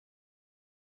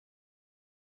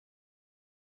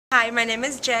Hi, my name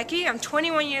is Jackie. I'm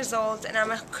 21 years old and I'm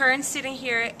a current student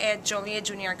here at Joliet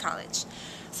Community College.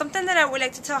 Something that I would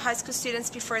like to tell high school students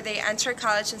before they enter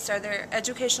college and start their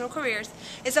educational careers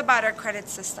is about our credit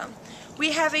system.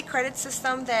 We have a credit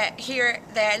system that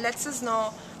lets us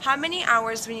know how many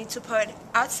hours we need to put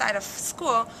outside of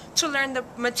school to learn the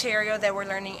material that we're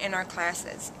learning in our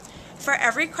classes. For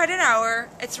every credit hour,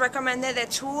 it's recommended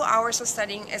that 2 hours of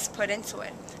studying is put into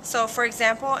it. So for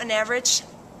example, an average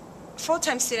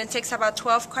full-time student takes about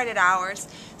 12 credit hours.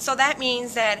 So that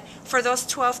means that for those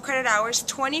 12 credit hours,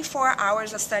 24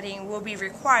 hours of studying will be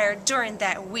required during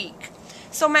that week.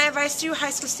 So my advice to you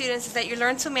high school students is that you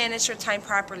learn to manage your time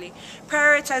properly.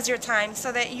 Prioritize your time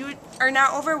so that you are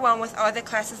not overwhelmed with all the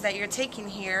classes that you're taking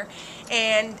here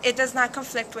and it does not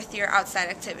conflict with your outside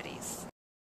activities.